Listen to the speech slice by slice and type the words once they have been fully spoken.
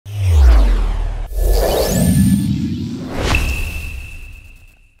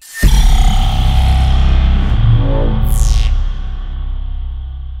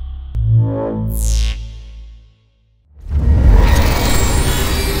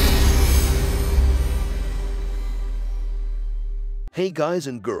Hey guys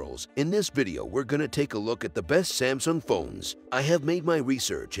and girls, in this video we're gonna take a look at the best Samsung phones. I have made my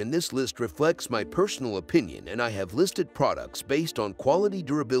research and this list reflects my personal opinion, and I have listed products based on quality,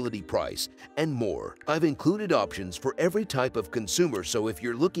 durability, price, and more. I've included options for every type of consumer, so if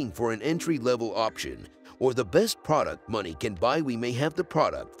you're looking for an entry-level option or the best product money can buy, we may have the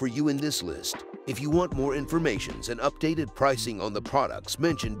product for you in this list. If you want more information and updated pricing on the products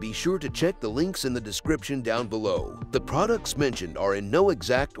mentioned, be sure to check the links in the description down below. The products mentioned are in no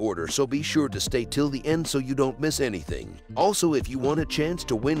exact order, so be sure to stay till the end so you don't miss anything. Also, if you want a chance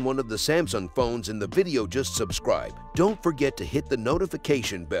to win one of the Samsung phones in the video, just subscribe. Don't forget to hit the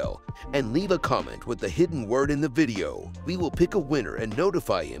notification bell and leave a comment with the hidden word in the video. We will pick a winner and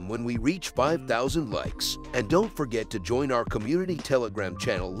notify him when we reach 5,000 likes. And don't forget to join our community Telegram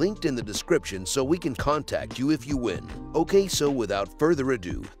channel linked in the description so we can contact you if you win. Okay, so without further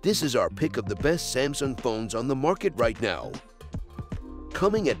ado, this is our pick of the best Samsung phones on the market right now.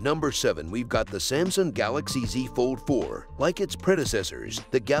 Coming at number 7, we've got the Samsung Galaxy Z Fold 4. Like its predecessors,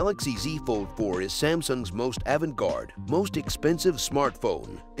 the Galaxy Z Fold 4 is Samsung's most avant-garde, most expensive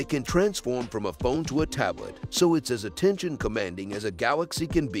smartphone. It can transform from a phone to a tablet, so it's as attention-commanding as a Galaxy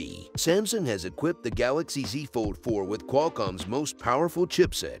can be. Samsung has equipped the Galaxy Z Fold 4 with Qualcomm's most powerful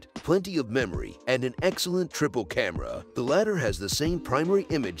chipset, plenty of memory, and an excellent triple camera. The latter has the same primary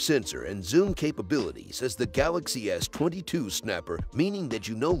image sensor and zoom capabilities as the Galaxy S22 Snapper, meaning that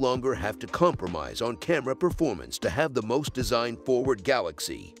you no longer have to compromise on camera performance to have the most design-forward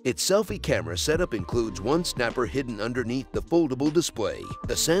Galaxy. Its selfie camera setup includes one snapper hidden underneath the foldable display.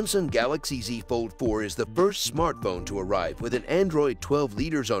 The Samsung Galaxy Z Fold 4 is the first smartphone to arrive with an Android 12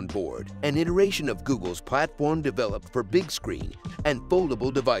 leaders on board, an iteration of Google's platform developed for big screen and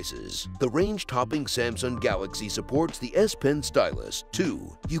foldable devices. The range-topping Samsung Galaxy supports the S Pen stylus,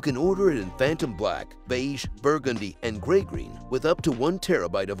 too. You can order it in phantom black, beige, burgundy, and gray green with up to 1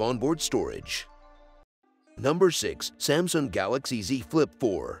 terabyte of onboard storage. Number 6. Samsung Galaxy Z Flip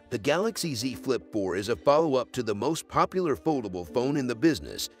 4. The Galaxy Z Flip 4 is a follow-up to the most popular foldable phone in the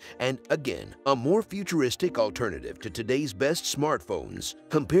business, and again, a more futuristic alternative to today's best smartphones.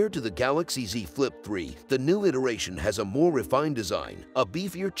 Compared to the Galaxy Z Flip 3, the new iteration has a more refined design, a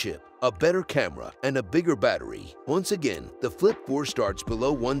beefier chip, a better camera, and a bigger battery. Once again, the Flip 4 starts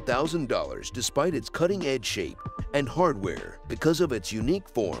below $1,000 despite its cutting-edge shape and hardware. Because of its unique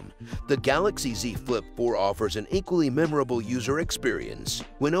form, the Galaxy Z Flip 4 offers an equally memorable user experience.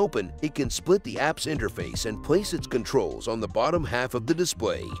 When open, it can split the app's interface and place its controls on the bottom half of the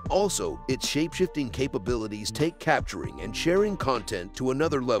display. Also, its shape-shifting capabilities take capturing and sharing content to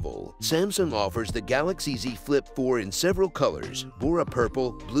another level. Samsung offers the Galaxy Z Flip 4 in several colors: Bora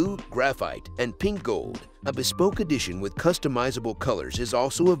purple, blue, graphite, and pink gold. A bespoke edition with customizable colors is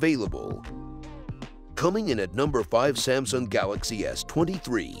also available. Coming in at number 5, Samsung Galaxy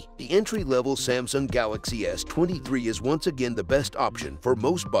S23. The entry-level Samsung Galaxy S23 is once again the best option for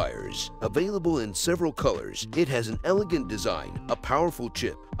most buyers. Available in several colors, it has an elegant design, a powerful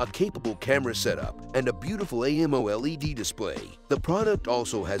chip, a capable camera setup, and a beautiful AMOLED display. The product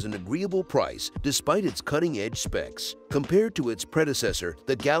also has an agreeable price despite its cutting-edge specs. Compared to its predecessor,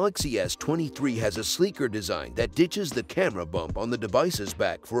 the Galaxy S23 has a sleeker design that ditches the camera bump on the device's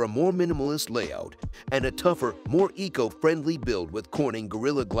back for a more minimalist layout, and a tougher, more eco-friendly build with Corning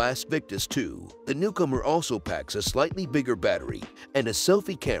Gorilla Glass Victus 2. The newcomer also packs a slightly bigger battery and a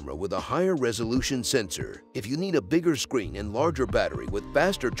selfie camera with a higher resolution sensor. If you need a bigger screen and larger battery with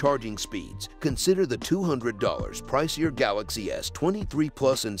faster charging speeds, consider the $200 pricier Galaxy S23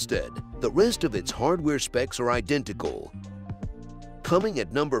 Plus instead. The rest of its hardware specs are identical. Coming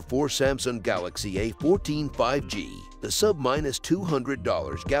at number 4, Samsung Galaxy A14 5G. The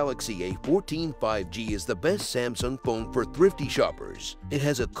sub-$200 Galaxy A14 5G is the best Samsung phone for thrifty shoppers. It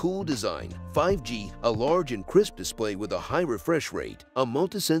has a cool design, 5G, a large and crisp display with a high refresh rate, a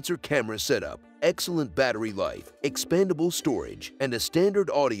multi-sensor camera setup, excellent battery life, expandable storage, and a standard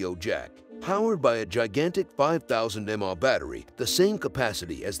audio jack. Powered by a gigantic 5000 mAh battery, the same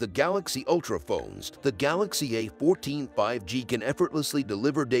capacity as the Galaxy Ultra phones, the Galaxy A14 5G can effortlessly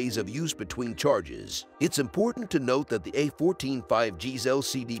deliver days of use between charges. It's important to note that the A14 5G's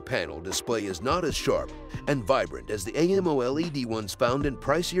LCD panel display is not as sharp and vibrant as the AMOLED ones found in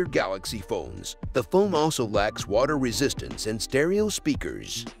pricier Galaxy phones. The phone also lacks water resistance and stereo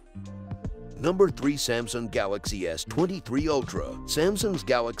speakers. Number 3. Samsung Galaxy S23 Ultra. Samsung's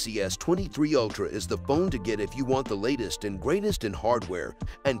Galaxy S23 Ultra is the phone to get if you want the latest and greatest in hardware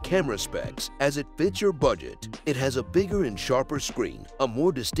and camera specs, as it fits your budget. It has a bigger and sharper screen, a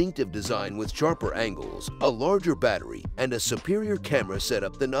more distinctive design with sharper angles, a larger battery, and a superior camera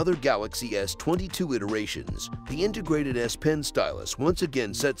setup than other Galaxy S22 iterations. The integrated S Pen stylus once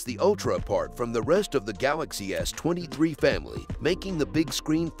again sets the Ultra apart from the rest of the Galaxy S23 family, making the big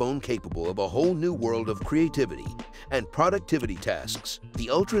screen phone capable of a whole new world of creativity and productivity tasks. The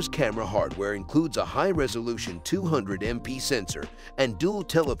Ultra's camera hardware includes a high-resolution 200MP sensor and dual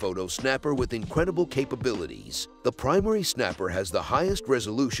telephoto snapper with incredible capabilities. The primary snapper has the highest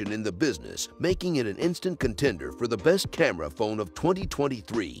resolution in the business, making it an instant contender for the best camera phone of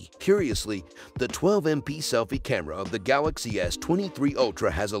 2023. Curiously, the 12MP selfie camera of the Galaxy S23 Ultra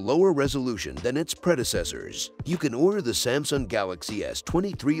has a lower resolution than its predecessors. You can order the Samsung Galaxy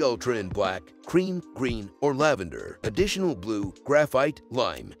S23 Ultra in black, cream, green, or lavender. Additional blue, graphite,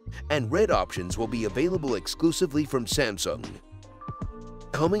 lime, and red options will be available exclusively from Samsung.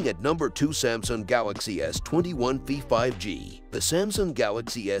 Coming at number 2. Samsung Galaxy S21 FE 5G. The Samsung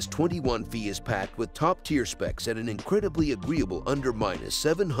Galaxy S21 FE is packed with top-tier specs at an incredibly agreeable under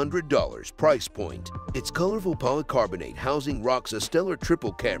 $700 price point. Its colorful polycarbonate housing rocks a stellar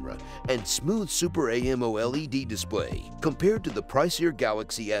triple camera and smooth Super AMOLED display. Compared to the pricier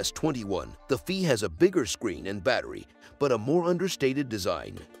Galaxy S21, the FE has a bigger screen and battery, but a more understated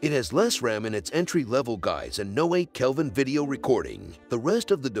design. It has less RAM in its entry-level guise and no 8 Kelvin video recording. The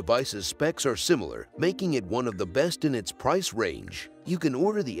rest of the device's specs are similar, making it one of the best in its price range. You can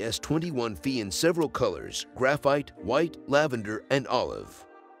order the S21 FE in several colors: graphite, white, lavender, and olive.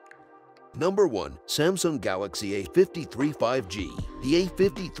 Number 1. Samsung Galaxy A53 5G. The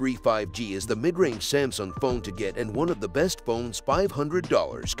A53 5G is the mid-range Samsung phone to get and one of the best phones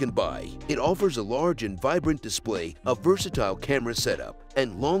 $500 can buy. It offers a large and vibrant display, a versatile camera setup,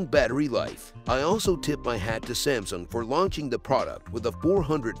 and long battery life. I also tip my hat to Samsung for launching the product with a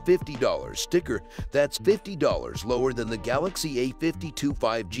 $450 sticker that's $50 lower than the Galaxy A52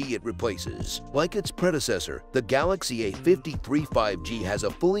 5G it replaces. Like its predecessor, the Galaxy A53 5G has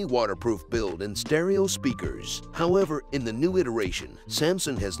a fully waterproof build and stereo speakers. However, in the new iteration,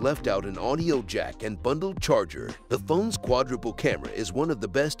 Samsung has left out an audio jack and bundled charger. The phone's quadruple camera is one of the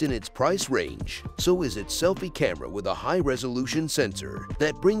best in its price range. So is its selfie camera with a high-resolution sensor.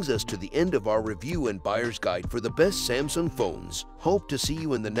 That brings us to the end of our review and buyer's guide for the best Samsung phones. Hope to see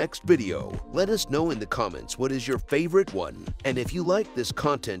you in the next video. Let us know in the comments what is your favorite one. And if you like this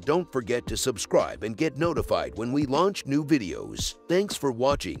content, don't forget to subscribe and get notified when we launch new videos. Thanks for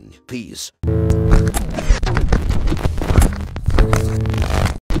watching. Peace.